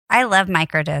I love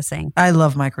microdosing. I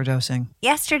love microdosing.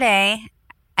 Yesterday,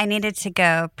 I needed to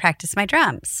go practice my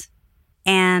drums.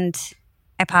 And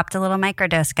I popped a little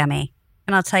microdose gummy.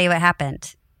 And I'll tell you what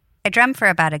happened. I drummed for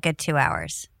about a good 2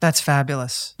 hours. That's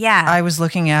fabulous. Yeah. I was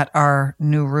looking at our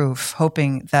new roof,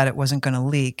 hoping that it wasn't going to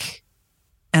leak.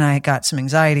 And I got some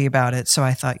anxiety about it. So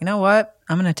I thought, you know what?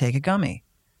 I'm going to take a gummy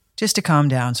just to calm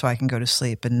down so I can go to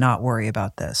sleep and not worry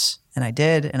about this. And I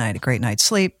did. And I had a great night's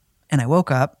sleep. And I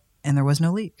woke up and there was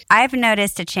no leak. I've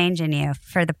noticed a change in you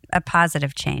for a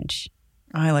positive change.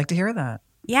 I like to hear that.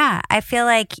 Yeah. I feel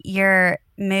like your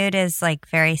mood is like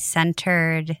very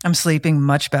centered. I'm sleeping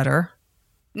much better.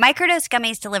 Microdose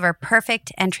gummies deliver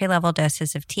perfect entry-level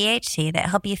doses of THC that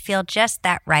help you feel just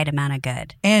that right amount of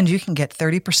good. And you can get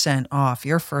 30% off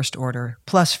your first order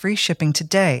plus free shipping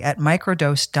today at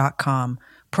microdose.com,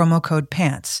 promo code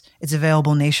PANTS. It's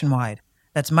available nationwide.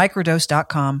 That's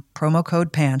microdose.com, promo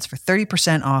code PANTS for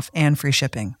 30% off and free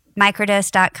shipping.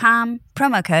 Microdose.com,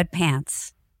 promo code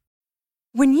PANTS.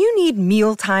 When you need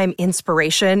mealtime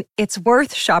inspiration, it's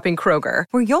worth shopping Kroger,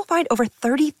 where you'll find over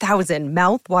 30,000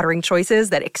 mouth-watering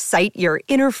choices that excite your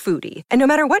inner foodie. And no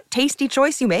matter what tasty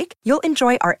choice you make, you'll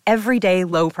enjoy our everyday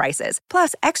low prices,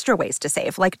 plus extra ways to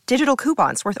save, like digital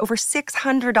coupons worth over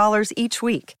 $600 each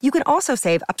week. You can also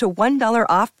save up to $1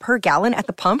 off per gallon at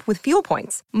the pump with fuel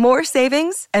points. More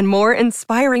savings and more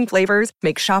inspiring flavors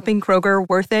make shopping Kroger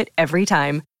worth it every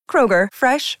time. Kroger,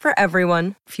 fresh for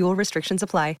everyone. Fuel restrictions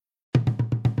apply.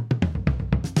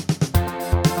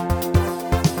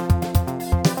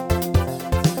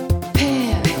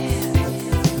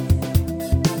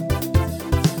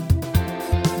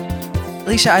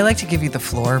 Alicia, I like to give you the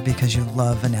floor because you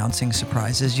love announcing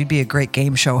surprises. You'd be a great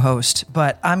game show host,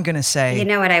 but I'm going to say... You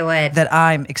know what I would? That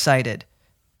I'm excited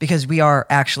because we are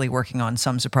actually working on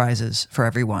some surprises for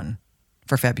everyone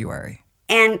for February.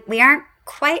 And we aren't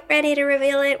quite ready to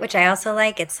reveal it, which I also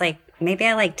like. It's like, maybe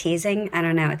I like teasing. I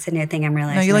don't know. It's a new thing I'm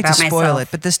realizing about No, you like to spoil myself. it,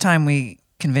 but this time we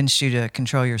convinced you to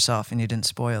control yourself and you didn't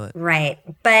spoil it. Right.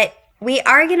 But we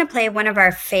are going to play one of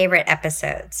our favorite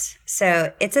episodes.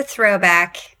 So it's a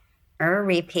throwback or a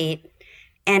repeat,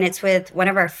 and it's with one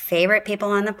of our favorite people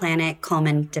on the planet,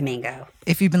 Colman Domingo.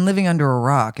 If you've been living under a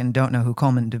rock and don't know who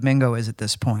Colman Domingo is at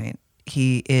this point,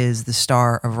 he is the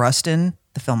star of Rustin,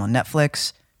 the film on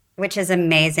Netflix. Which is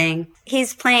amazing.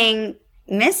 He's playing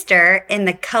Mr. in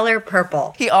The Color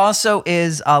Purple. He also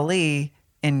is Ali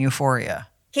in Euphoria.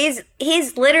 He's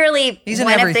literally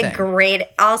one of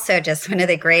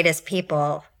the greatest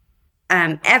people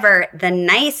ever, the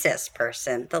nicest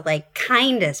person, the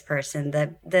kindest person,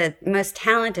 the most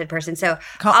talented person. So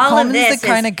Coleman's the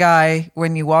kind of guy,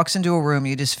 when he walks into a room,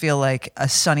 you just feel like a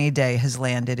sunny day has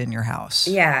landed in your house.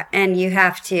 Yeah, and you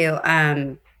have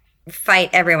to fight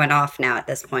everyone off now at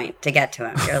this point to get to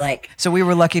him. You're like... So we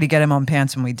were lucky to get him on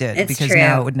Pants when we did, because true.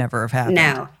 now it would never have happened.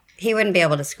 No, he wouldn't be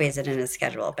able to squeeze it in his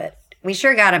schedule, but we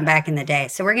sure got him back in the day.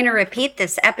 So we're going to repeat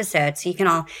this episode so you can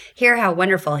all hear how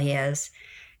wonderful he is.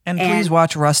 And please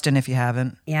watch Rustin if you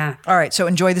haven't. Yeah. All right, so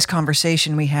enjoy this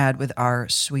conversation we had with our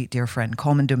sweet dear friend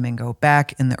Colman Domingo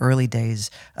back in the early days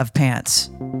of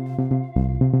Pants.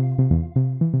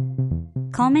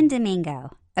 Colman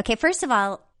Domingo. Okay, first of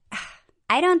all,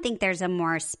 I don't think there's a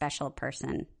more special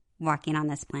person walking on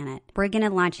this planet. We're going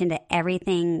to launch into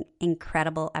everything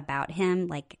incredible about him,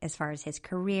 like as far as his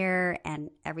career and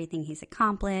everything he's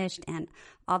accomplished and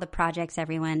all the projects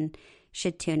everyone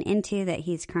should tune into that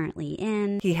he's currently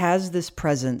in. He has this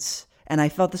presence, and I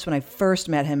felt this when I first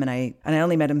met him, and I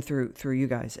only met him through you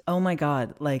guys. Oh my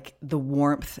God, like the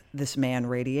warmth this man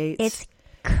radiates. It's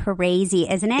crazy,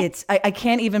 isn't it? I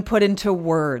can't even put into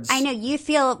words. I know, you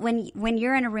feel, when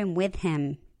you're in a room with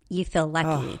him, you feel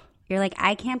lucky. You're like,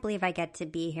 I can't believe I get to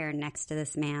be here next to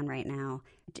this man right now.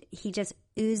 He just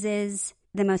oozes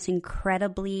the most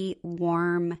incredibly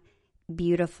warm,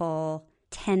 beautiful,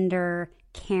 tender,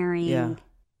 caring,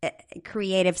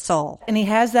 creative soul. And he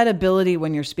has that ability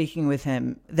when you're speaking with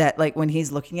him that, like, when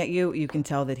he's looking at you, you can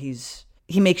tell that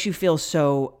he makes you feel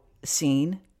so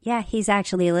seen. Yeah, he's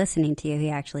actually listening to you. He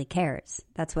actually cares.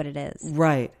 That's what it is.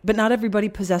 Right. But not everybody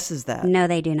possesses that. No,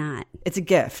 they do not. It's a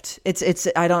gift.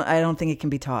 I don't think it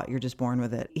can be taught. You're just born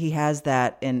with it. He has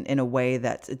that in a way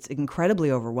that's it's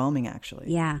incredibly overwhelming,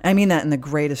 actually. Yeah. I mean that in the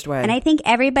greatest way. And I think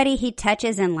everybody he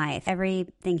touches in life,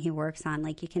 everything he works on,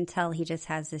 like, you can tell he just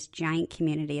has this giant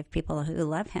community of people who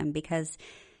love him because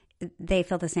they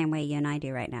feel the same way you and I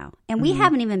do right now. And we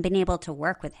haven't even been able to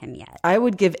work with him yet. I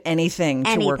would give anything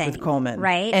to work with Colman.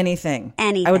 Right? Anything.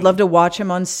 Anything. I would love to watch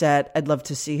him on set. I'd love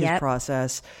to see his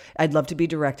process. I'd love to be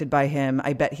directed by him.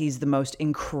 I bet he's the most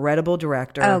incredible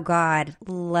director. Oh, God.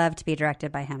 Love to be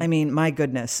directed by him. I mean, my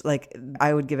goodness. Like,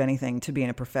 I would give anything to be in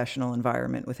a professional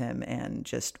environment with him and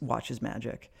just watch his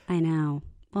magic. I know.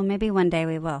 Well, maybe one day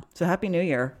we will. So Happy New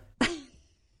Year.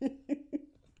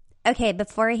 Okay,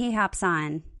 before he hops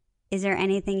on, is there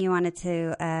anything you wanted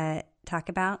to talk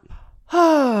about?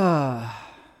 Not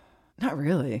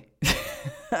really.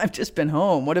 I've just been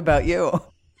home. What about you?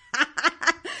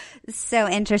 So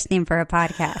interesting for a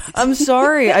podcast. I'm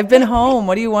sorry. I've been home.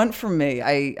 What do you want from me?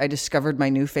 I discovered my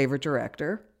new favorite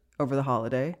director over the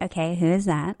holiday. Okay, who is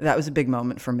that? That was a big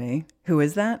moment for me. Who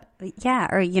is that? Yeah,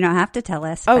 or you don't have to tell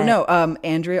us. Oh, but... no.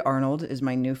 Andrea Arnold is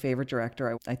my new favorite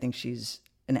director. I think she's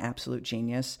an absolute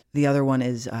genius. The other one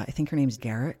is, I think her name's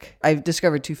Garrick. I've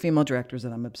discovered 2 female directors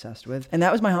that I'm obsessed with. And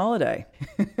that was my holiday.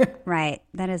 Right.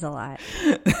 That is a lot.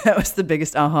 That was the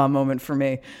biggest aha moment for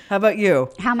me. How about you?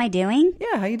 How am I doing?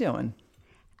 Yeah, how you doing?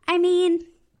 I mean,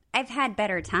 I've had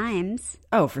better times.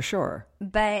 Oh, for sure.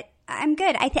 But I'm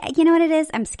good. You know what it is?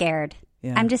 I'm scared.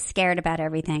 Yeah. I'm just scared about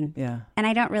everything. Yeah. And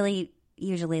I don't really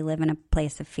usually live in a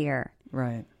place of fear.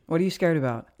 Right. What are you scared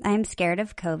about? I'm scared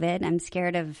of COVID. I'm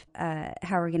scared of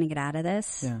how we're going to get out of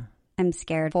this. Yeah. I'm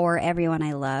scared for everyone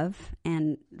I love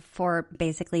and for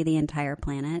basically the entire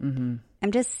planet. Mm-hmm.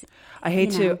 I'm just... I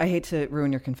hate to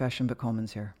ruin your confession, but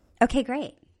Colman's here. Okay,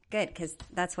 great. Good, because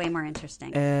that's way more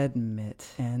interesting. Admit.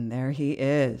 And there he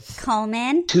is.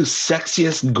 Colman. 2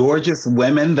 sexiest, gorgeous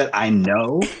women that I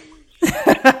know.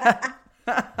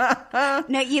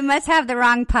 No, you must have the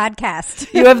wrong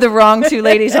podcast. You have the wrong 2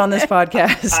 ladies on this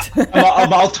podcast.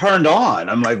 I'm all turned on.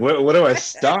 I'm like, where do I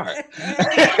start?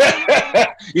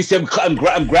 You see, I'm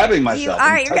grabbing myself. You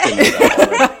are. I'm touching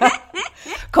myself.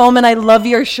 Colman, I love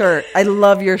your shirt. I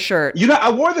love your shirt. You know,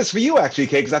 I wore this for you actually,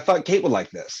 Kate, because I thought Kate would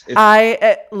like this.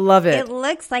 I love it. It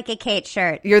looks like a Kate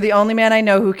shirt. You're the only man I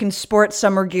know who can sport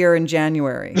summer gear in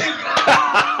January.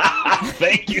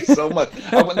 Thank you so much.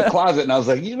 I went in the closet and I was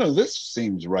like, this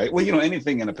seems right. Well,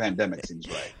 anything in a pandemic seems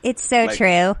right. It's so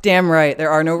true. Damn right. There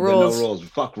are no rules. There are no rules.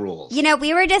 Fuck rules.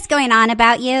 We were just going on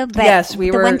about you, but yes,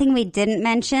 the one thing we didn't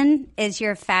mention is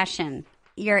your fashion.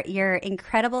 Your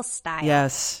incredible style.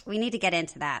 Yes. We need to get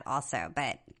into that also,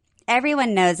 but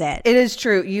everyone knows it. It is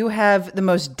true. You have the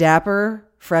most dapper,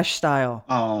 fresh style.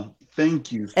 Oh,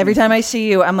 thank you. Every time I see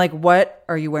you, I'm like, what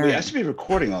are you wearing? Wait, I should be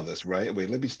recording all this, right? Wait,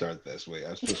 let me start this. Wait,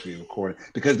 I'm supposed to be recording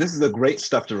because this is the great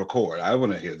stuff to record. I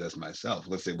want to hear this myself.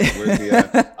 Let's see. Where's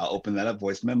the? I'll open that up.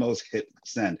 Voice memos. Hit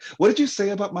send. What did you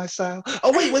say about my style?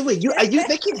 Oh, wait.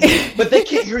 They can't, but they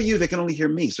can't hear you. They can only hear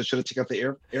me. So should I take out the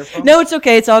earphone? No, it's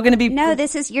okay. It's all going to be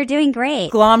you're doing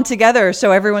great. glommed together,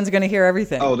 so everyone's going to hear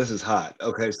everything. Oh, this is hot.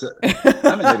 Okay, so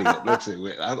I'm an idiot. Let's see.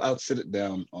 Wait, I'll sit it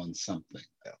down on something.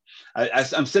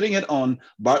 I'm sitting it on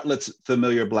Bartlett's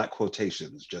familiar black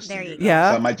quotations. Just there you go. go.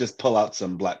 Yeah. So I might just pull out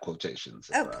some black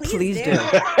quotations. Oh, Please do.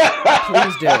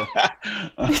 Please do.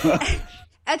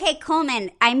 Okay, Colman,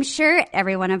 I'm sure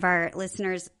every one of our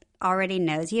listeners already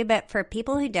knows you, but for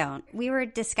people who don't, we were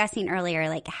discussing earlier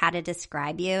like how to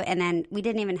describe you, and then we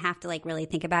didn't even have to like really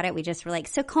think about it. We just were like,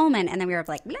 so Colman, and then we were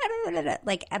like, blah, blah, blah, blah,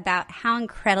 like about how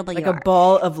incredible you are. Like a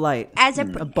ball of light. As a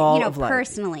ball of light.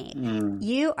 Personally,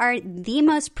 you are the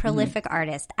most prolific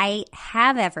artist I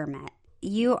have ever met.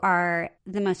 You are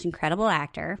the most incredible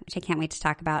actor, which I can't wait to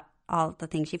talk about all the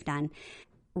things you've done.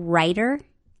 Writer,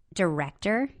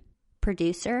 director,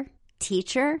 producer,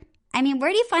 teacher. I mean,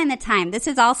 where do you find the time? This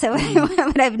is also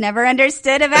what I've never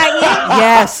understood about you.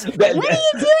 Yes. When are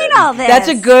you doing all this? That's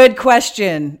a good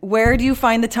question. Where do you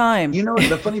find the time?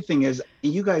 The funny thing is,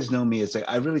 you guys know me. It's like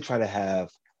I really try to have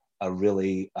a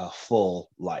really full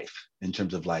life in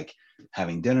terms of like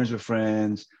having dinners with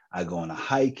friends. I go on a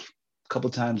hike a couple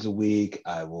times a week.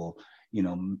 I will,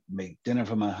 make dinner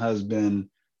for my husband.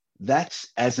 That's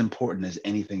as important as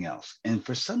anything else. And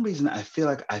for some reason, I feel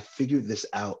like I figured this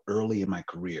out early in my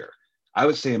career. I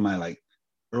would say in my like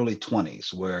early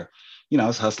 20s where, I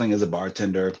was hustling as a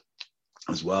bartender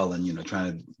as well and,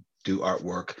 trying to do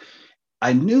artwork.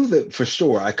 I knew that for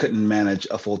sure I couldn't manage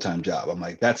a full-time job. I'm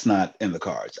like, that's not in the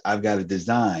cards. I've got to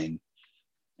design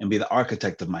and be the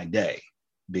architect of my day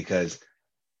because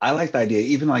I like the idea.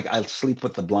 Even like I sleep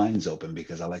with the blinds open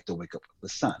because I like to wake up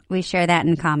with the sun. We share that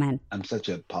in common. I'm such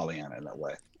a Pollyanna in that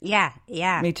way. Yeah.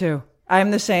 Me too.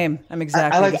 I'm the same. I'm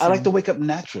exactly the same. I like to wake up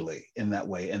naturally in that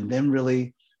way. And then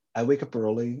really, I wake up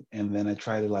early and then I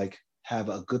try to like have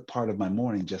a good part of my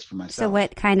morning just for So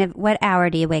myself. what hour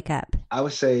do you wake up? I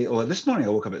would say, well, this morning I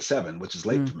woke up at 7, which is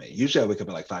late for me. Usually I wake up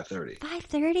at like 5:30.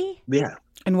 5:30? Yeah.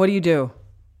 And what do you do?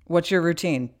 What's your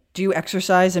routine? Do you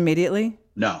exercise immediately?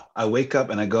 No, I wake up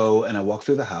and I go and I walk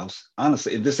through the house.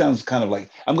 Honestly, this sounds kind of like,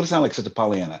 I'm going to sound like such a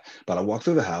Pollyanna, but I walk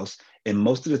through the house and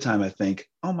most of the time I think,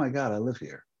 oh my God, I live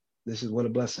here. This is what a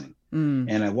blessing.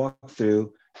 And I walk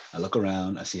through, I look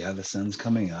around, I see how the sun's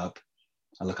coming up.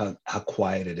 I look how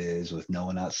quiet it is with no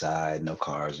one outside, no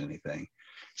cars, anything.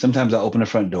 Sometimes I open the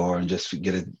front door and just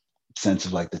get a sense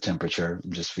of like the temperature,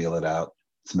 just feel it out,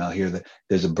 smell, hear that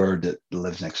there's a bird that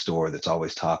lives next door that's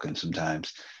always talking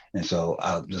sometimes. And so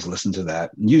I'll just listen to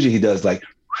that. And usually he does like,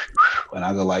 and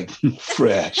I'll go like,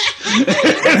 fresh. You know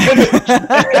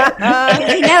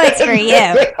it's for you.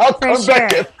 I'll For come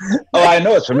back sure. in. Oh, I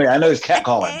know it's for me. I know he's cat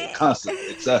calling me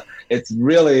constantly. It's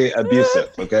really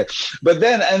abusive. Okay. But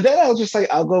then I'll just like,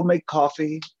 I'll go make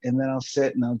coffee and then I'll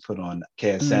sit and I'll put on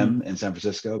KSM in San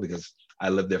Francisco because I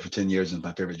lived there for 10 years and it's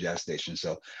my favorite jazz station.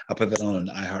 So I'll put that on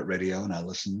iHeartRadio and I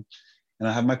listen and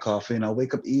I have my coffee and I'll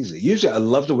wake up easy. Usually I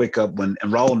love to wake up and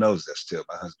Raul knows this too,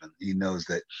 my husband. He knows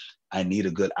that I need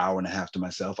a good hour and a half to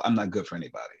myself. I'm not good for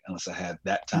anybody unless I have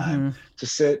that time to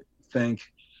sit, think.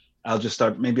 I'll just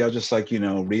like,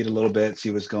 read a little bit,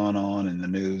 see what's going on in the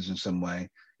news in some way.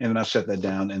 And then I'll shut that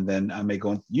down. And then I may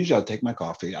go, usually I'll take my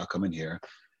coffee. I'll come in here.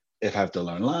 If I have to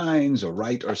learn lines or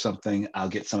write or something, I'll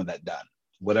get some of that done,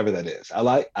 whatever that is.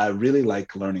 I really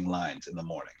like learning lines in the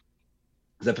morning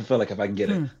because I feel like if I can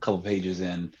get a couple pages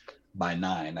in by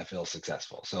 9, I feel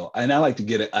successful. So, and I like to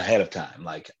get it ahead of time.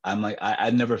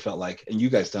 I never felt like, and you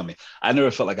guys tell me, I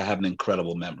never felt like I have an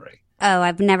incredible memory. Oh,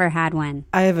 I've never had one.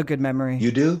 I have a good memory.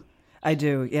 You do? I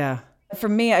do, yeah. For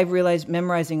me, I realized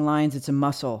memorizing lines, it's a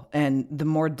muscle. And the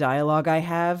more dialogue I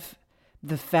have,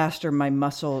 the faster my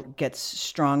muscle gets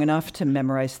strong enough to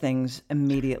memorize things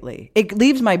immediately. It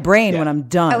leaves my brain when I'm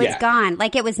done. Oh, it's gone.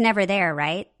 Like it was never there,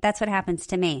 right? That's what happens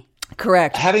to me.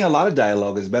 Correct. Having a lot of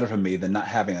dialogue is better for me than not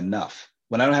having enough.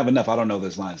 When I don't have enough, I don't know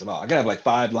those lines at all. I can have like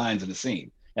 5 lines in a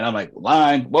scene. And I'm like,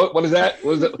 line, what is that?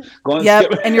 What is it?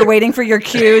 Yep, and you're waiting for your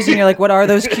cues, and you're like, what are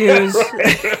those cues?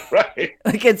 Right.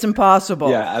 Like, it's impossible.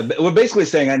 Yeah, we're basically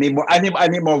saying I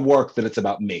need more work that it's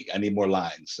about me. I need more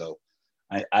lines, so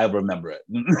I remember it.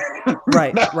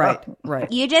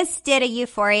 Right. You just did a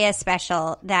Euphoria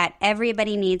special that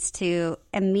everybody needs to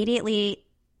immediately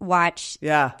watch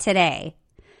today.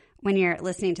 When you're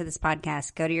listening to this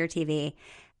podcast, go to your TV.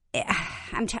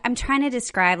 I'm trying to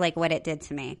describe like what it did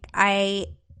to me.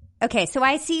 Okay, so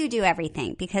I see you do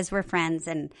everything because we're friends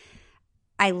and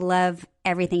I love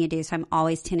everything you do. So I'm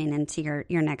always tuning into your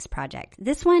next project.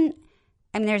 This one,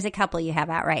 I mean, there's a couple you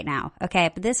have out right now. Okay,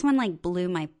 but this one like blew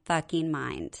my fucking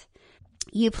mind.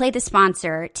 You play the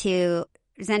sponsor to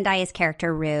Zendaya's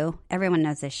character, Rue. Everyone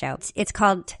knows this show. It's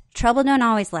called Trouble Don't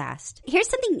Always Last. Here's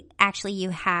something actually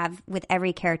you have with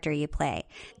every character you play.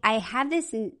 I have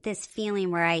this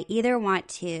feeling where I either want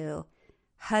to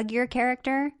hug your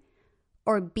character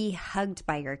or be hugged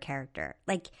by your character.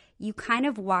 Like you kind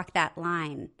of walk that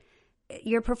line.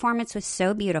 Your performance was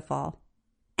so beautiful.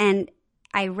 And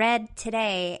I read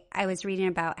today, I was reading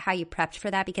about how you prepped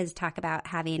for that because talk about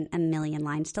having a million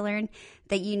lines to learn,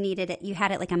 that you needed it. You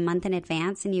had it like a month in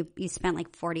advance and you spent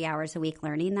like 40 hours a week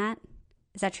learning that.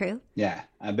 Is that true? Yeah.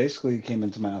 I basically came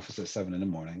into my office at 7 in the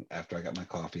morning after I got my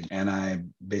coffee and I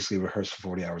basically rehearsed for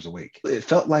 40 hours a week. It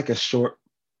felt like a short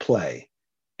play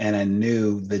and I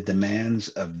knew the demands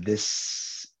of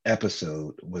this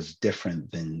episode was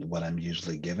different than what I'm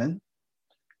usually given.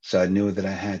 So I knew that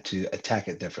I had to attack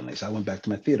it differently. So I went back to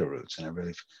my theater roots and I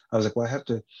was like, well, I have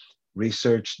to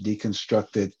research,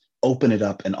 deconstruct it, open it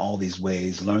up in all these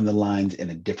ways, learn the lines in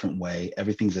a different way.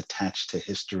 Everything's attached to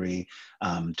history,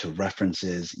 to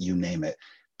references, you name it.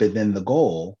 But then the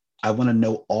goal, I want to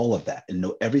know all of that and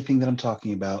know everything that I'm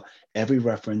talking about, every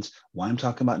reference, why I'm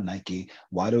talking about Nike,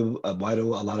 why do a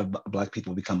lot of Black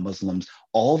people become Muslims,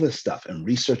 all this stuff and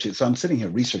research it. So I'm sitting here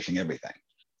researching everything,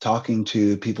 talking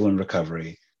to people in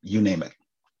recovery, you name it.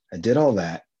 I did all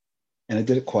that and I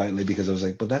did it quietly because I was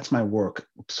like, but that's my work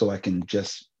so I can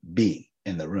just be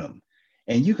in the room.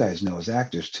 And you guys know as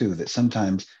actors too, that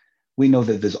sometimes we know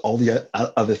that there's all the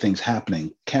other things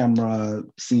happening, camera,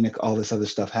 scenic, all this other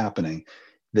stuff happening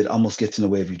that almost gets in the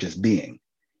way of you just being.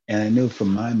 And I knew for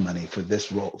my money, for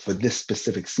this role, for this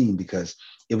specific scene, because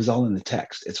it was all in the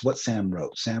text. It's what Sam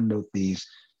wrote. Sam wrote these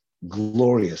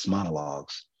glorious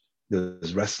monologues that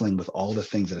was wrestling with all the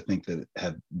things that I think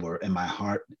that were in my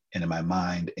heart and in my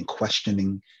mind and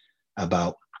questioning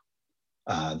about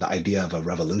the idea of a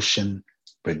revolution,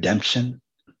 redemption,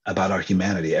 about our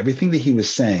humanity. Everything that he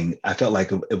was saying, I felt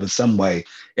like it was some way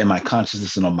in my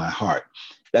consciousness and on my heart.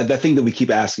 That thing that we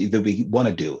keep asking, that we want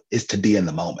to do, is to be in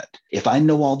the moment. If I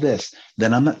know all this,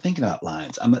 then I'm not thinking about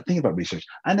lines. I'm not thinking about research.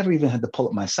 I never even had to pull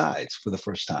up my sides for the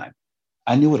first time.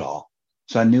 I knew it all.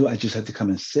 So I knew I just had to come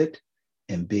and sit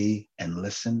and be and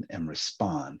listen and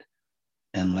respond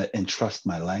and trust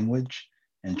my language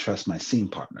and trust my scene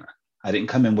partner. I didn't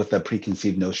come in with a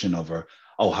preconceived notion over,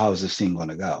 oh, how is this scene going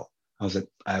to go? I was like,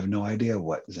 I have no idea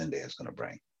what Zendaya is going to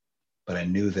bring. But I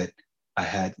knew that I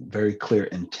had very clear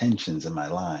intentions in my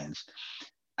lines.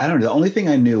 I don't know. The only thing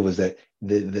I knew was that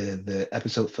the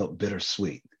episode felt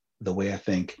bittersweet, the way I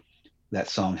think that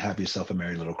song "Have Yourself a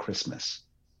Merry Little Christmas"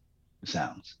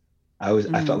 sounds. I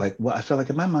felt like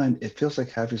in my mind it feels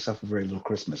like "Have Yourself a Very Little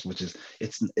Christmas," which is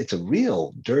it's a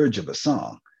real dirge of a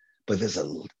song, but there's a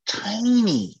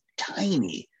tiny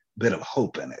bit of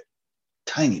hope in it,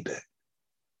 tiny bit.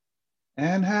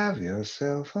 And have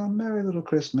yourself a merry little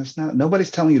Christmas. Now,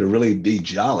 nobody's telling you to really be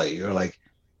jolly. You're like,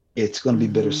 it's going to be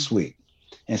bittersweet.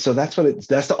 And so that's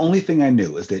the only thing I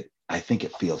knew, is that I think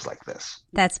it feels like this.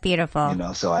 That's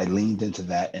beautiful. So I leaned into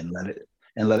that and let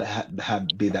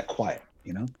it be that quiet,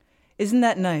 Isn't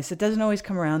that nice? It doesn't always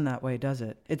come around that way, does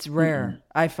it? It's rare,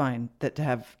 I find, that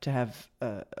to have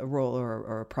a role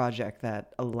or a project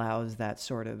that allows that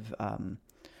sort of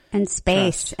and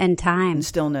space trust and time and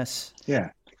stillness. Yeah.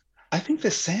 I think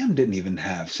that Sam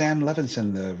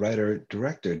Levinson, the writer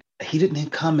director, he didn't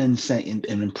come in saying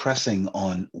and impressing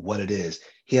on what it is.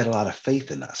 He had a lot of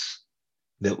faith in us.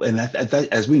 That,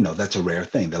 as we know, that's a rare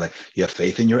thing. They're like, you have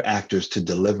faith in your actors to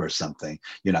deliver something.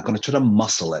 You're not going to try to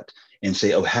muscle it and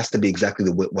say, oh, it has to be exactly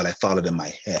what I thought of in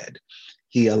my head.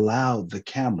 He allowed the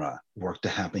camera work to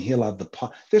happen. He allowed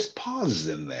there's pauses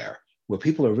in there where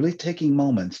people are really taking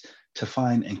moments to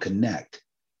find and connect.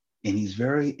 And he's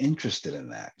very interested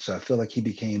in that. So I feel like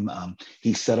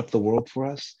he set up the world for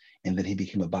us, and then he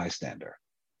became a bystander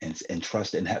and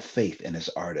trust and have faith in his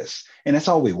artists. And that's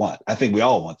all we want. I think we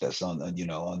all want this on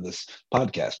this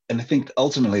podcast. And I think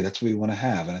ultimately that's what we want to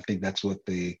have. And I think that's what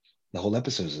the whole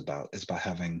episode is about. It's about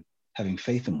having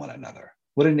faith in one another.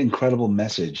 What an incredible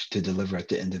message to deliver at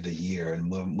the end of the year and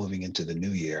moving into the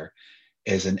new year,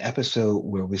 is an episode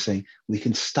where we're saying we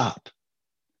can stop.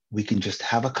 We can just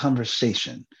have a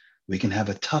conversation. We can have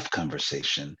a tough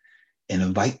conversation and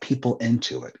invite people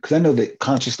into it. Because I know that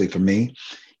consciously for me,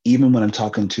 even when I'm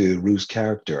talking to Rue's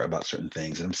character about certain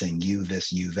things and I'm saying you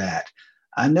this, you that,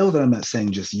 I know that I'm not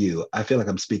saying just you. I feel like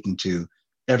I'm speaking to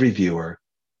every viewer,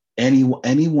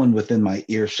 anyone within my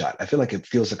earshot. I feel like it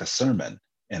feels like a sermon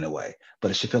in a way, but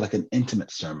it should feel like an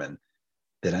intimate sermon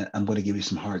that I'm going to give you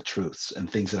some hard truths and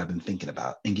things that I've been thinking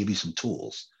about and give you some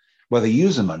tools. Whether you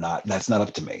use them or not, that's not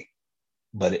up to me.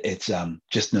 But it's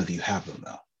just know that you have them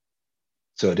though.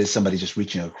 So it is somebody just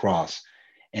reaching across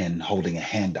and holding a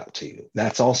hand out to you.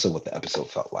 That's also what the episode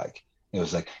felt like. It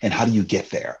was like, and how do you get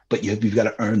there? But you've got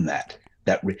to earn that.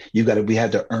 We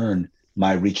had to earn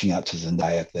my reaching out to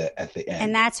Zendaya at the end.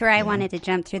 And that's where I wanted to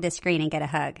jump through the screen and get a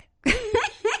hug.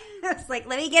 I was like,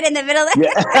 let me get in the middle of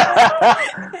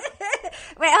it.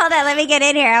 Wait, hold on. Let me get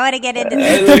in here. I want to get into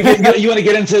this. You want to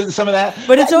get into some of that?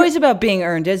 But it's always about being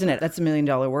earned, isn't it? That's $1 million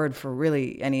word for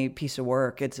really any piece of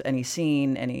work. It's any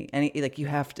scene, any like you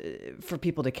have to, for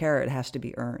people to care, it has to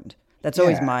be earned. That's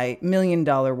always my $1 million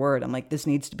word. I'm like, this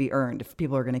needs to be earned. If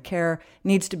people are going to care, it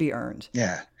needs to be earned.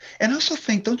 Yeah. And I also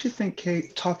think, don't you think,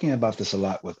 Kate, talking about this a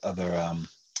lot with other,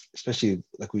 especially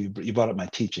like you brought up my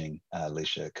teaching,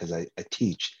 Alicia, because I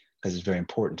teach, because it's very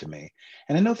important to me.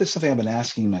 And I know there's something I've been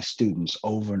asking my students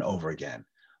over and over again,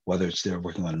 whether it's they're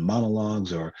working on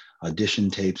monologues or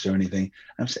audition tapes or anything.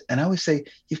 And I always say,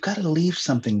 you've got to leave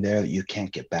something there that you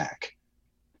can't get back.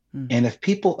 And if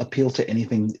people appeal to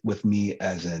anything with me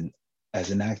as an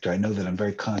actor, I know that I'm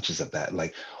very conscious of that.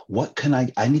 Like, what can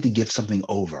I need to give something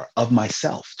over of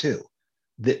myself too,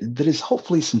 that is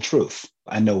hopefully some truth.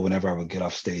 I know whenever I would get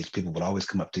off stage, people would always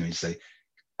come up to me and say,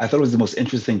 I thought it was the most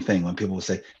interesting thing when people would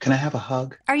say, can I have a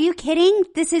hug? Are you kidding?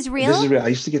 This is real? This is real. I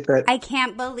used to get that. I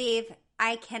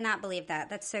cannot believe that.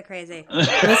 That's so crazy.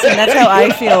 Listen, that's how I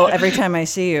feel every time I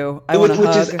see you. I want a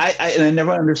hug. And I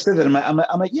never understood that.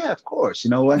 I'm like, yeah, of course.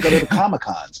 When I go to the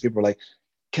Comic-Cons, people are like,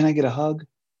 can I get a hug?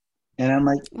 And I'm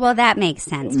like, well, that makes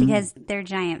sense because they're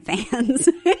giant fans.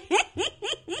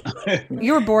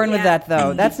 You were born with that,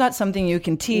 though. That's not something you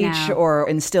can teach or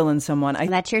instill in someone.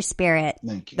 That's your spirit.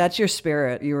 Thank you. That's your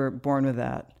spirit. You were born with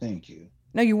that. Thank you.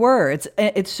 No, you were.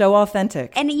 It's so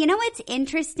authentic. And you know what's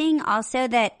interesting also,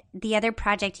 that the other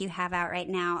project you have out right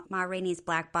now, Ma Rainey's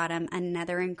Black Bottom,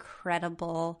 another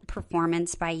incredible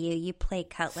performance by you. You play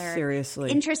Cutler.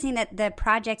 Seriously. Interesting that the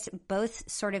projects both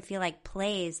sort of feel like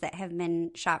plays that have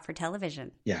been shot for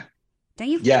television. Yeah. Don't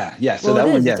you? Yeah. So well, that it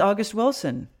is. one, yeah. It's August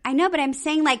Wilson. I know, but I'm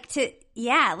saying like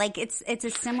it's a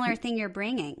similar thing you're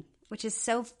bringing, which is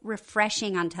so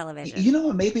refreshing on television. You know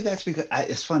what? Maybe that's because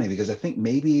it's funny because I think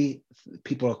maybe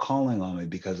people are calling on me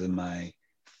because of my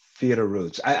theater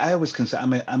roots. I always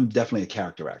consider I'm definitely a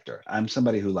character actor. I'm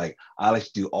somebody who I like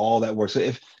to do all that work. So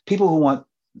if people who want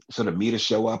sort of me to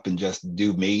show up and just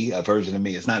do me, a version of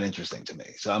me, it's not interesting to me.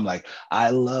 So I'm like,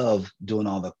 I love doing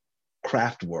all the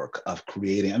craft work of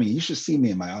creating. I mean, you should see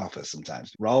me in my office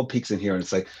sometimes. Raul peeks in here and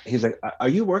it's like, he's like, "Are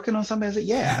you working on something?" I said,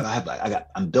 "Yeah." And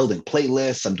I'm building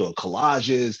playlists, I'm doing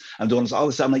collages, I'm doing all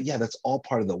this stuff. I'm like, yeah, that's all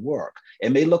part of the work.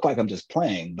 It may look like I'm just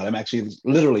playing, but I'm actually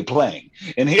literally playing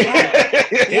in here.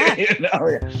 Yeah.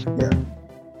 Yeah.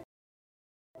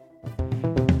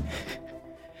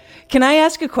 Can I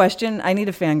ask a question? I need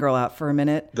to fangirl out for a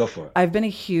minute. Go for it. I've been a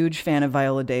huge fan of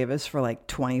Viola Davis for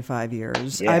 25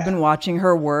 years. Yeah. I've been watching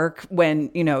her work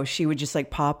when, she would just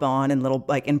pop on in little,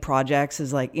 in projects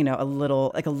as a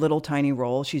little tiny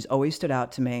role. She's always stood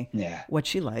out to me. Yeah. What's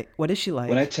she like? What is she like?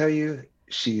 When I tell you,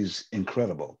 she's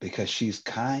incredible because she's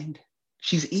kind.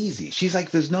 She's easy. She's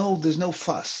like, there's no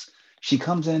fuss. She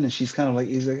comes in and she's kind of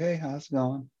he's like, "Hey, how's it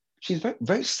going?" She's very,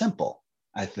 very simple,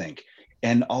 I think.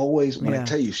 And always, when I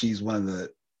tell you, she's one of the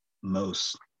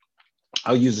most,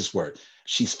 I'll use this word,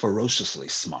 she's ferociously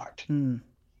smart.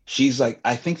 She's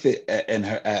I think that in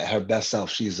her best self,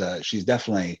 she's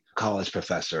definitely a college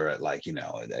professor at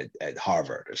at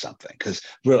Harvard or something. Because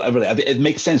really, it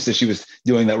makes sense that she was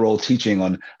doing that role teaching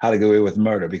on how to get away with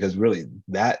murder, because really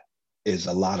that is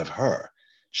a lot of her.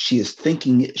 She is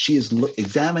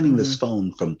examining this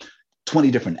phone from 20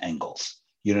 different angles.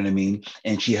 You know what I mean?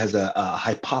 And she has a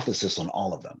hypothesis on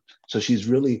all of them. So she's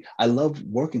really, I love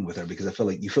working with her because I feel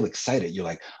like you feel excited. You're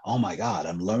like, oh my God,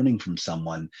 I'm learning from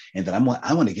someone. And then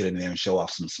I want to get in there and show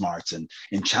off some smarts and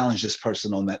challenge this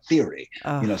person on that theory.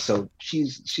 So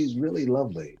she's really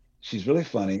lovely. She's really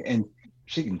funny. And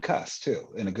she can cuss too,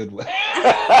 in a good way.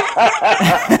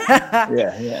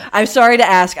 Yeah. I'm sorry to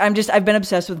ask. I've been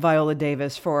obsessed with Viola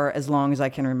Davis for as long as I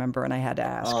can remember, and I had to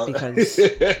ask because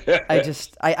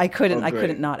I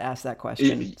couldn't not ask that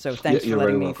question. So thanks for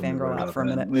letting me fangirl out for a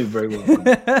minute. You're very welcome.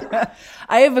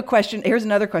 I have a question. Here's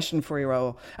another question for you,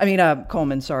 Raul.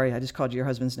 Coleman. Sorry, I just called you your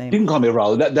husband's name. You can call me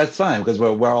Raul. That's fine because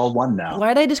we're all one now.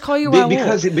 Why did I just call you Raul?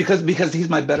 Because he's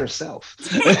my better self.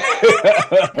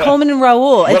 Coleman and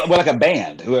Raul. We're like a band.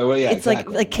 It's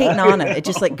exactly. like Kate and Anna. It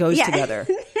just goes together.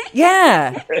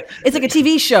 Yeah. It's like a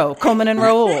TV show, Colman and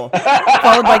Raul,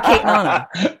 followed by Kate and Anna.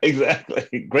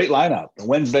 Exactly. Great lineup.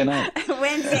 Wednesday night.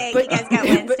 Wednesday. You guys got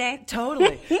Wednesday?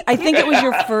 Totally. I think it was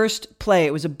your first play.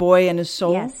 It was A Boy and His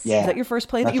Soul. Yes. Yeah. Is that your first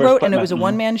play that you wrote? And it was a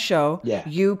one-man show. Yeah.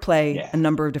 You play a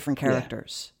number of different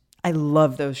characters. Yeah. I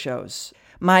love those shows.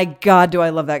 My God, do I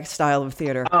love that style of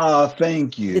theater. Oh,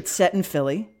 thank you. It's set in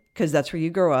Philly, because that's where you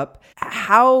grew up.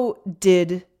 How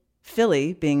did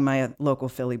Philly, being my local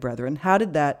Philly brethren, how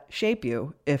did that shape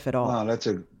you, if at all? Wow, that's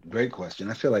a great question.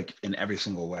 I feel like in every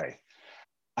single way.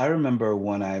 I remember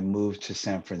when I moved to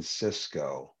San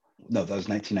Francisco. No, that was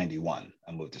 1991.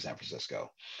 I moved to San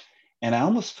Francisco. And I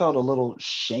almost felt a little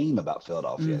shame about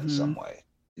Philadelphia in some way.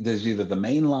 There's either the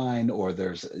main line or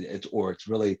it's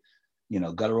really,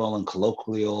 guttural and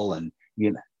colloquial and,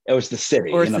 it was the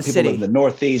city. Or it's the people city. in the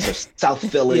Northeast or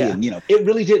South Philly. And, it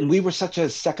really didn't. We were such a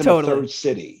second or third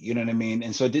city, you know what I mean?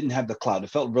 And so it didn't have the clout. It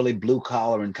felt really blue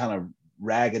collar and kind of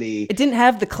raggedy. It didn't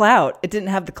have the clout.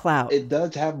 It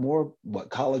does have more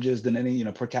colleges than any,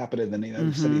 per capita than any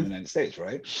other city in the United States,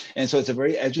 right? And so it's a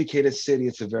very educated city.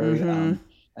 It's a very,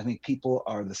 I think people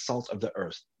are the salt of the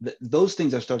earth. Those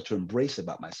things I started to embrace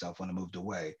about myself when I moved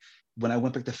away. When I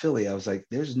went back to Philly, I was like,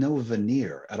 there's no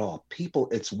veneer at all. People,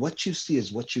 it's what you see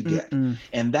is what you get.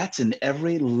 And that's in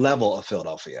every level of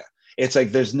Philadelphia. It's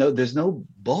like there's no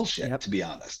bullshit, to be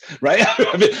honest, right?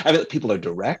 I mean, people are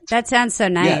direct. That sounds so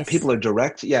nice. Yeah, people are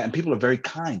direct. Yeah, and people are very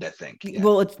kind, I think. Yeah.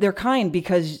 Well, they're kind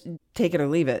because take it or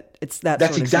leave it. It's that.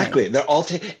 That's sort of exactly. thing. They're all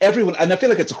everyone, and I feel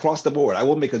like it's across the board. I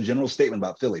will make a general statement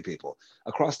about Philly people.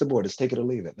 Across the board, it's take it or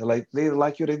leave it. They're like, they either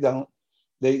like you or they don't.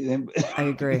 I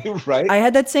agree. Right? I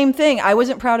had that same thing. I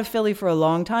wasn't proud of Philly for a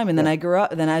long time. And then I grew up.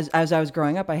 Then as I was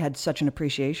growing up, I had such an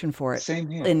appreciation for it. Same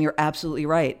here. And you're absolutely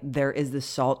right. There is this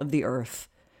salt of the earth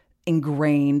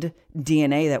ingrained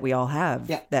DNA that we all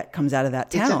have that comes out of that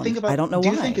town. I don't know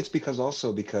why. Do you think it's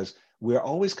because we're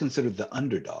always considered the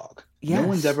underdog? No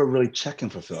one's ever really checking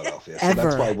for Philadelphia. So Ever.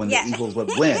 that's why when the Eagles would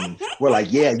win, we're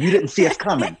like, yeah, you didn't see us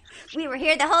coming. We were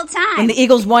here the whole time. When the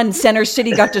Eagles won, Center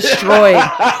City got destroyed.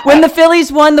 When the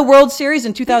Phillies won the World Series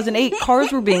in 2008,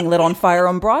 cars were being lit on fire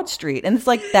on Broad Street. And it's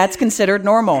like, that's considered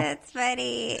normal. That's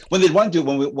funny. When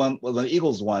the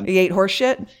Eagles won, He ate horse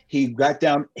shit? he got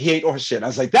down, he ate horse shit. And I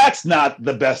was like, that's not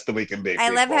the best that we can be. I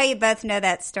love how you both know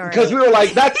that story. Because we were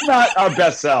like, that's not our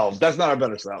best selves. That's not our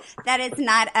better selves. That is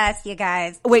not us, you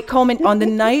guys. Wait, Colman, on the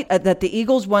night that the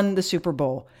Eagles won the Super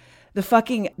Bowl, the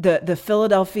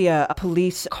Philadelphia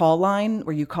police call line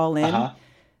where you call in,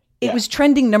 it was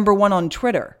trending #1 on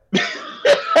Twitter.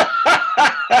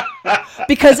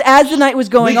 Because as the night was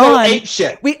going on,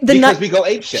 we go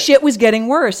ape shit. Shit was getting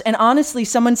worse. And honestly,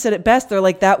 someone said it best. They're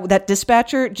like, that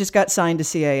dispatcher just got signed to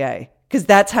CAA. Because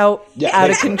that's how out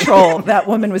of control that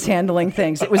woman was handling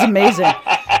things. It was amazing.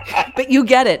 But you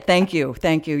get it. Thank you.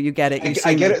 You get it.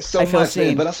 I get it so much.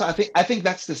 Seen. But also, I think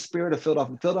that's the spirit of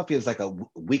Philadelphia. Philadelphia is like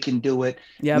we can do it.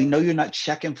 Yep. We know you're not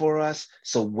checking for us,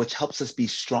 so which helps us be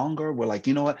stronger. We're like,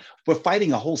 you know what? We're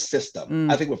fighting a whole system.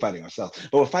 I think we're fighting ourselves,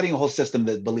 but we're fighting a whole system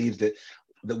that believes that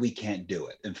we can't do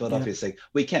it. And Philadelphia is like,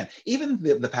 we can. Even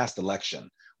the past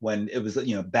election, when it was,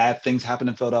 bad things happen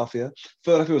in Philadelphia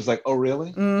was like, oh,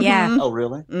 really? Mm-hmm. Yeah. Oh,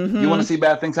 really? Mm-hmm. You want to see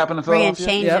bad things happen in Philadelphia? We're going to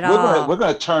change it all. We're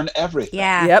going to turn everything.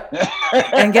 Yeah. Yep.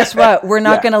 And guess what? We're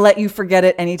not going to let you forget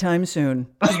it anytime soon.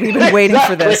 We've been waiting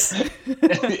for this.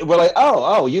 We're like,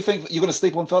 oh, you think you're going to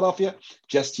sleep on Philadelphia?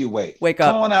 Just you wait. Wake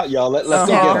up. Come on out, y'all. Let's go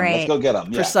get them. Let's go get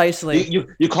them. Yeah. Precisely.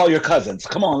 You call your cousins.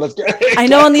 Come on, let's get I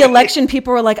know on the election,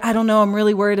 people were like, I don't know. I'm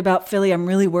really worried about Philly. I'm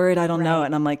really worried. I don't know.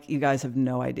 And I'm like, you guys have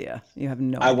no idea. You have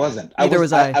no idea. I wasn't. Neither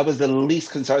was I. I was the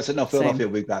least concerned. I said, no, Philadelphia,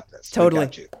 we've got this. Totally.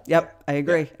 Got you. Yep. I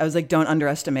agree. I was like, don't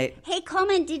underestimate. Hey,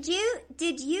 Colman, did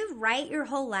you write your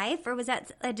whole life, or was that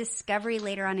a discovery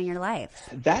later on in your life?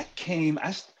 That came,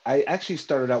 I actually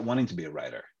started out wanting to be a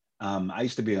writer. I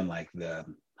used to be on like the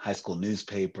high school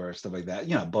newspaper, stuff like that,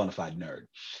 bona fide nerd.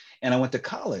 And I went to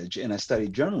college and I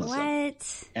studied journalism.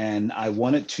 What? And I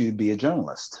wanted to be a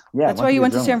journalist. Yeah. That's why you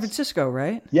went to San Francisco,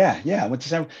 right? Yeah. I went to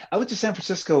San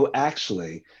Francisco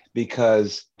actually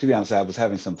because, to be honest, I was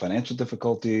having some financial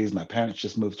difficulties. My parents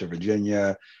just moved to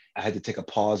Virginia. I had to take a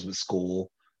pause with school.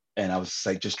 And I was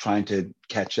like just trying to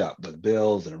catch up with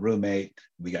bills and a roommate.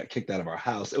 We got kicked out of our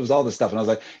house. It was all this stuff. And I was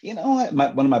like, you know what?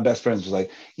 One of my best friends was like,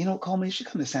 Colman, you should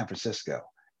come to San Francisco.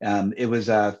 It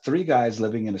was 3 guys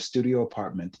living in a studio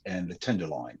apartment in the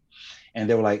Tenderloin. And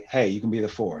they were like, hey, you can be the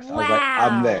 4th. Wow. I was like,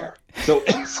 I'm there. So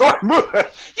I moved,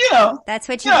 That's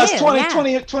what you do. It's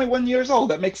 21 years old.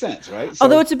 That makes sense, right? So,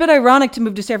 although it's a bit ironic to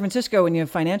move to San Francisco when you have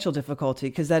financial difficulty,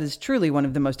 because that is truly one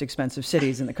of the most expensive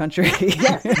cities in the country.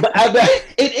 Yes,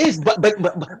 it is. But you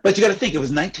got to think, it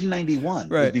was 1991.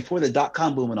 Right. It was before the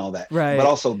 .com boom and all that. Right. But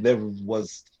also there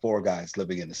was 4 guys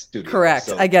living in the studio. Correct.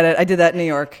 So, I get it. I did that in New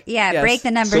York. Yeah, Yes. break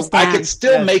the numbers so down. I could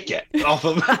still make it off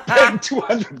of paying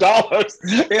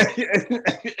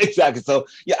 $200. Exactly. So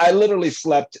yeah, I literally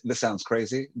slept. This sounds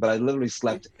crazy, but I literally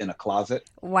slept in a closet.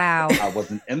 Wow. I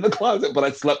wasn't in the closet, but I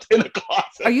slept in a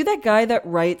closet. Are you that guy that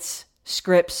writes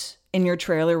scripts in your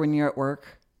trailer when you're at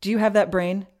work? Do you have that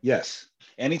brain? Yes.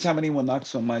 Anytime anyone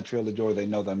knocks on my trailer door, they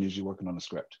know that I'm usually working on a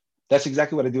script. That's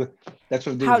exactly what I do. That's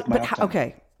what I do with my off time.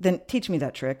 Okay. Then teach me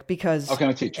that trick, because How can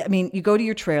I teach you? I mean, you go to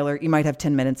your trailer, you might have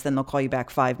 10 minutes, then they'll call you back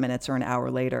 5 minutes or an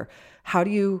hour later. How do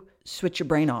you switch your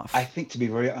brain off? I think, to be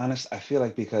very honest, I feel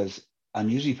like because I'm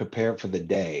usually prepared for the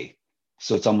day,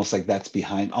 so it's almost like that's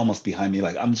almost behind me.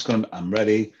 Like I'm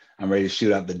ready to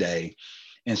shoot out the day.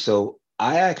 And so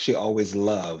I actually always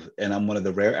love, and I'm one of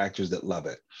the rare actors that love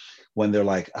it, when they're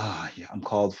like, yeah, I'm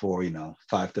called for,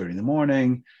 5:30 in the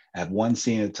morning. I have one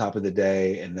scene at the top of the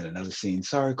day and then another scene.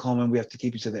 Sorry, Colman, we have to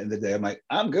keep you to the end of the day. I'm like,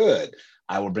 I'm good.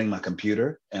 I will bring my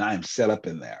computer and I am set up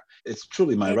in there. It's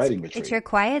truly my writing retreat. It's your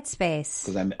quiet space.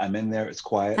 Because I'm in there. It's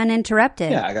quiet.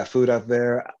 Uninterrupted. Yeah, I got food out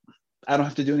there. I don't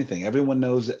have to do anything. Everyone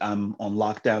knows that I'm on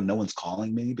lockdown. No one's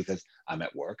calling me because I'm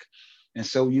at work. And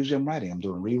so usually I'm writing. I'm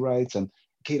doing rewrites. And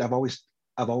Kate, I've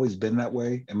always been that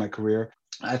way in my career.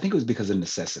 I think it was because of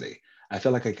necessity. I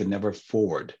felt like I could never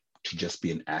afford to just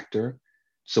be an actor.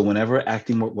 So whenever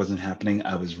acting work wasn't happening,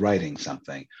 I was writing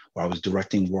something, or I was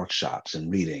directing workshops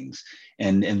and readings.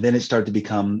 And then it started to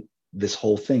become this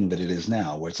whole thing that it is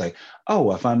now, where it's like,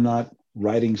 oh, if I'm not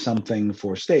writing something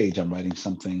for stage, I'm writing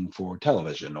something for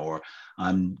television, or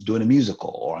I'm doing a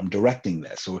musical, or I'm directing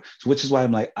this, which is why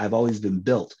I'm like, I've always been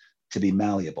built to be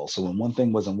malleable. So when one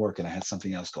thing wasn't working, I had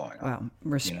something else going on.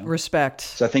 Wow. Respect.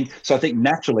 So I think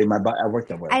naturally I worked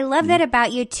that way. I love that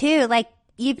about you too. Like,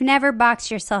 you've never boxed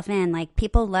yourself in. Like,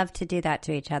 people love to do that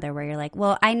to each other where you're like,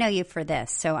 well, I know you for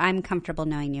this, so I'm comfortable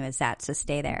knowing you as that. So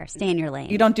stay there. Stay in your lane.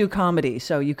 You don't do comedy,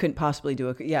 so you couldn't possibly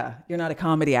do you're not a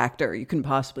comedy actor. You couldn't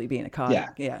possibly be in a comedy.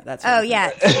 Yeah, that's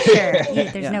sure.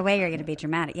 There's no way you're going to be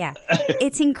dramatic. Yeah.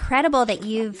 It's incredible that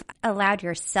you've allowed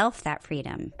yourself that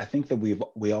freedom. I think that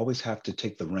we always have to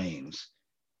take the reins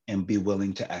and be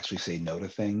willing to actually say no to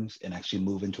things and actually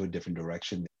move into a different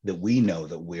direction that we know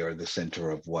that we are the center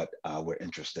of what we're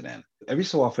interested in. Every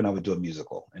so often I would do a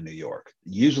musical in New York.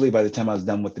 Usually by the time I was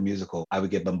done with the musical, I would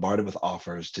get bombarded with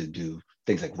offers to do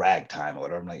things like Ragtime or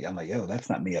whatever. I'm like, yo, that's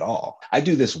not me at all. I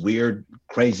do this weird,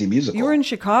 crazy musical. You were in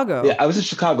Chicago. Yeah, I was in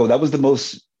Chicago. That was the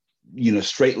most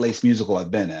straight-laced musical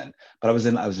I've been in. But I was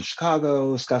in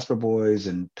Chicago, Scottsboro Boys,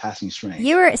 and Passing Strange.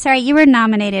 You were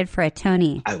nominated for a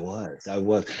Tony. I was.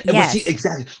 Yes.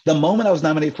 Exactly. The moment I was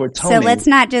nominated for a Tony. So let's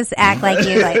not just act like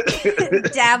you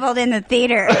dabbled in the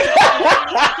theater.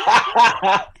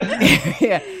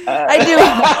 Yeah.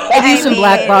 I do some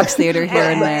black box theater here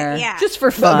and there. Yeah. Just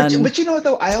for fun. But you know what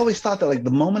though? I always thought that like the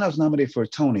moment I was nominated for a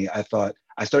Tony, I thought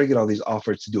I started to get all these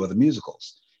offers to do other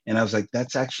musicals. And I was like,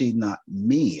 that's actually not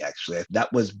me, actually.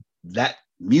 That was that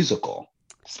musical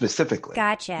specifically.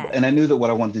 Gotcha. And I knew that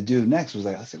what I wanted to do next was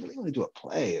I said, really want to do a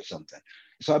play or something.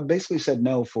 So I basically said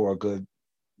no for a good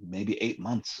maybe 8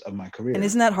 months of my career. And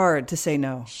isn't that hard to say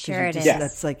no? Sure it is. Yeah.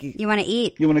 That's like you want to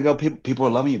eat. You want to go, people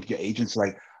are loving you. Your agent's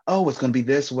like, oh, it's going to be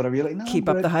this or whatever. You're like, no. Keep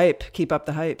up the hype.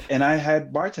 And I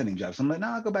had bartending jobs. I'm like, no,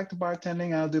 I'll go back to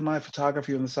bartending. I'll do my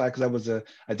photography on the side because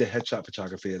I did headshot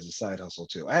photography as a side hustle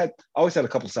too. Always had a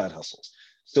couple side hustles.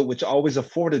 So which always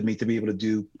afforded me to be able to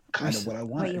do kind of what I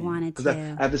wanted. What you wanted to. Because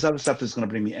I have this other stuff that's going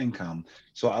to bring me income.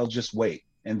 So I'll just wait.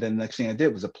 And then the next thing I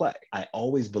did was a play. I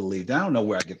always believed, I don't know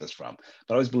where I get this from,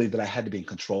 but I always believed that I had to be in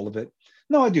control of it.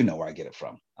 No, I do know where I get it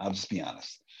from. I'll just be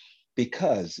honest.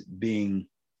 Because being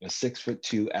a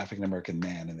 6'2" African-American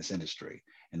man in this industry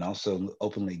and also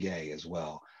openly gay as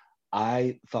well,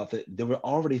 I thought that there were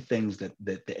already things that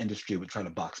the industry would try to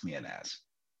box me in as.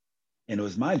 And it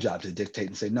was my job to dictate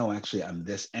and say, no, actually, I'm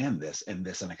this and this and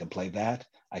this, and I can play that,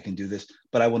 I can do this,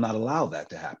 but I will not allow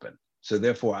that to happen. So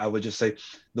therefore, I would just say,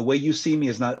 the way you see me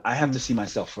is not, I have to see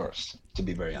myself first, to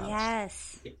be very honest.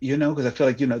 Yes. Because I feel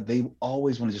like, they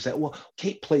always want to just say, well,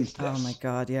 Kate plays this. Oh my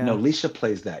God, yeah. No, Leisha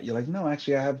plays that. You're like, no,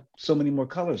 actually, I have so many more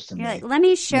colors to me. You're like, let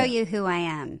me show you who I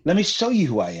am. Let me show you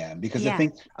who I am. Because I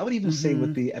think, I would even say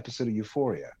with the episode of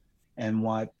Euphoria and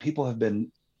why people have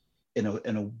been, in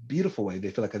a beautiful way,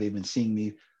 they feel like they've been seeing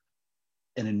me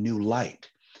in a new light.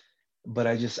 But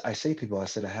I say to people, I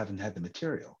said, I haven't had the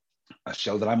material. A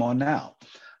show that I'm on now,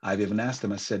 I've even asked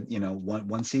them, I said,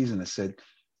 one season, I said,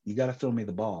 you got to throw me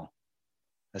the ball.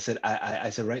 I said, I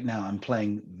said, right now I'm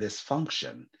playing this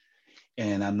function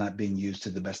and I'm not being used to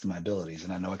the best of my abilities.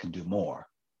 And I know I can do more,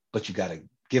 but you got to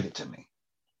give it to me.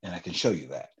 And I can show you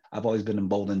that. I've always been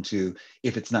emboldened to,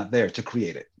 if it's not there, to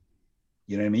create it.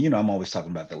 You know what I mean? I'm always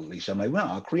talking about the leash. I'm like, well,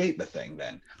 I'll create the thing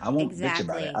then. I won't bitch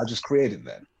about it. I'll just create it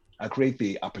then. I'll create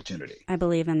the opportunity. I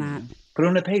believe in that. Put it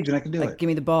on the page and I can do it. Give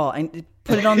me the ball.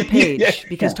 Put it on the page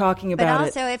because talking about it. But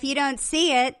also, if you don't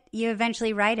see it, you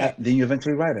eventually write it. Then you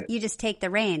eventually write it. You just take the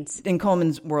reins. In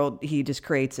Colman's world, he just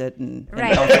creates it and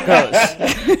right. off it goes.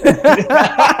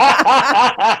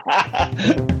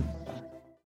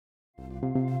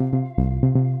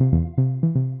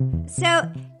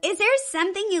 So, is there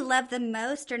something you love the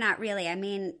most or not really? I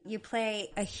mean, you play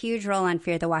a huge role on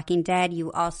Fear the Walking Dead.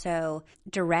 You also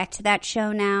direct that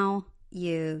show now.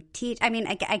 You teach. I mean,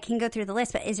 I can go through the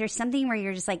list, but is there something where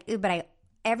you're just like, ooh, but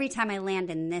every time I land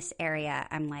in this area,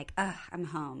 I'm like, I'm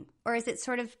home? Or is it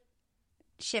sort of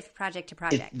shift project to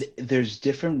project? There's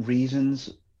different reasons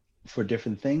for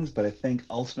different things, but I think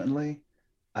ultimately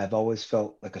I've always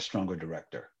felt like a stronger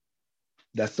director.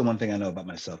 That's the one thing I know about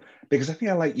myself, because I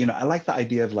think I like the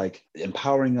idea of like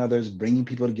empowering others, bringing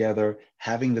people together,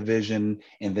 having the vision,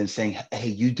 and then saying, hey,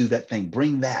 you do that thing,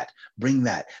 bring that,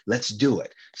 let's do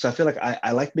it. So I feel like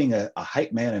I like being a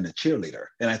hype man and a cheerleader.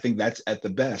 And I think that's at the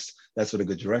best, that's what a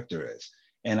good director is.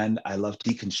 And I love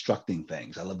deconstructing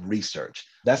things. I love research.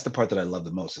 That's the part that I love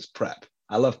the most is prep.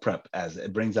 I love prep as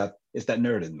it brings out, it's that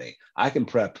nerd in me. I can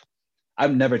prep.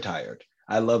 I'm never tired.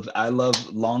 I love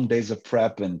long days of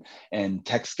prep and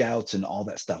tech scouts and all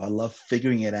that stuff. I love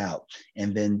figuring it out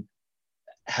and then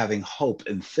having hope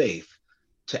and faith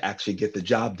to actually get the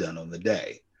job done on the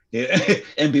day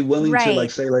and be willing to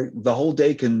say the whole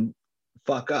day can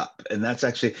fuck up. And that's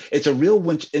actually, it's a real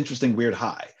interesting, weird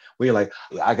high where you're like,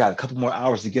 I got a couple more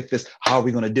hours to get this. How are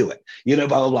we going to do it? You know,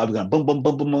 blah, blah, blah. We're going to boom, boom,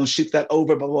 boom, boom, boom, shoot that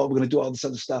over, blah, blah, blah. We're going to do all this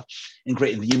other stuff. And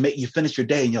great. And you finish your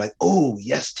day and you're like, oh,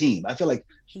 yes, team. I feel like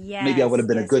maybe I would have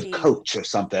been a good team coach or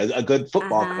something, a good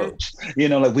football coach. You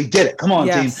know, like we did it. Come on,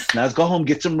 team. Now let's go home,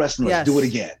 get some rest, and let's do it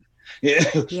again.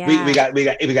 We got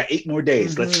 8 more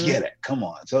days. Let's get it. Come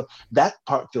on. So that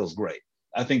part feels great.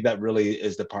 I think that really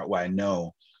is the part where I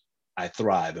know I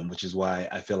thrive, and which is why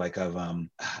I feel like I've I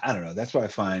don't know. That's where I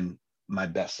find my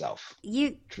best self.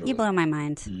 You blow my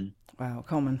mind. Mm-hmm. Wow,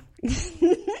 Colman.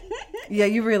 Yeah,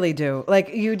 you really do. Like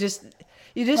you just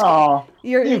you just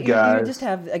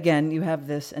have, again, you have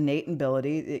this innate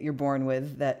ability that you're born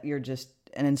with, that you're just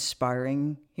an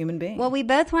inspiring human being. Well, we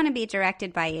both want to be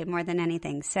directed by you more than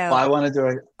anything. So I want to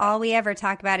direct. All we ever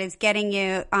talk about is getting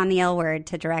you on the L word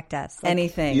to direct us. Like,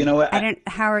 anything. You know what?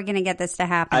 How we're going to get this to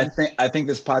happen. I think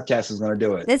this podcast is going to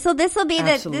do it. This will be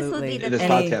this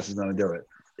podcast is going to do it.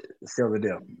 Seal the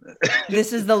deal.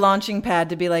 This is the launching pad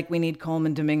to be like, we need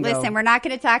Colman Domingo. Listen, we're not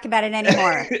going to talk about it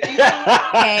anymore.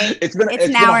 Okay, it's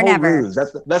now or never. Ruse.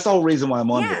 That's the whole reason why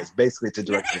I'm on this. Basically, to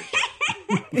direct it.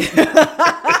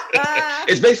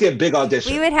 It's basically a big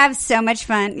audition. We would have so much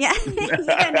fun. Yeah, you don't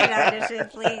need audition,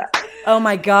 please. Oh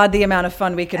my God, the amount of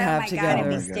fun we could have together.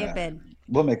 God, it'd be stupid.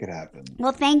 We'll make it happen.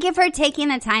 Well, thank you for taking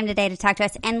the time today to talk to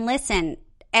us. And listen,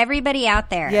 everybody out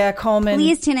there. Yeah, Colman.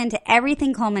 Please tune into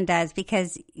everything Colman does,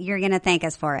 because you're going to thank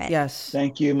us for it. Yes.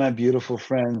 Thank you, my beautiful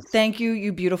friends. Thank you,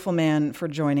 you beautiful man, for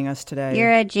joining us today.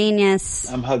 You're a genius.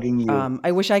 I'm hugging you.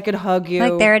 I wish I could hug you.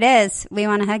 Look, there it is. We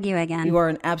want to hug you again. You are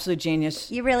an absolute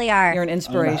genius. You really are. You're an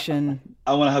inspiration.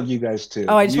 I want to hug you guys too.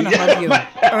 Oh, I just want to hug you.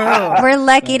 Oh. We're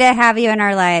lucky to have you in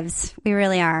our lives. We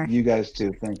really are. You guys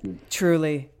too. Thank you.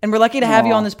 Truly. And we're lucky to have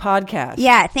you on this podcast.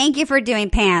 Yeah. Thank you for doing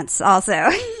pants also.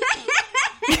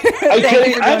 I'm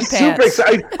kidding. I'm super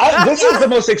excited. This is the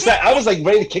most exciting. I was like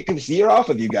ready to kick this year off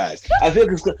with you guys. I feel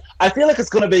like it's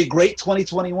going to be a great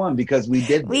 2021 because we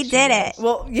did this. We did it.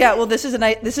 Well, yeah. Well, this is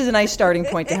a nice starting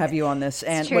point to have you on this,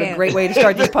 and what a great way to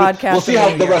start these podcasts. We'll see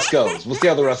how the rest goes.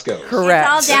 It's Correct.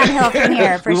 all downhill from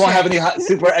here. We won't have any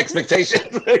super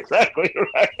expectations. Exactly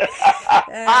right. All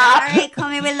right,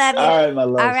 Colman, we love you. All right, my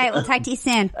love. All right, we'll talk to you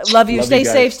soon. Love you. Stay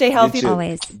safe. Stay healthy.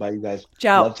 Always. Bye, you guys.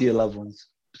 Ciao. Love to your loved ones.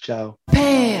 Ciao.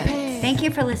 Thank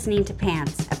you for listening to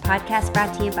Pants, a podcast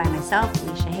brought to you by myself,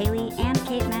 Leisha Haley, and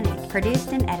Kate Mennick.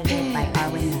 Produced and edited by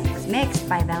Arwen Mix. Mixed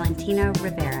by Valentino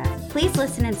Rivera. Please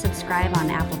listen and subscribe on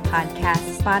Apple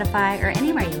Podcasts, Spotify, or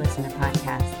anywhere you listen to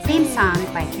podcasts. Theme song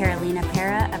by Carolina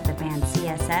Pera of the band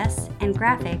CSS, and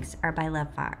graphics are by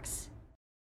Love Fox.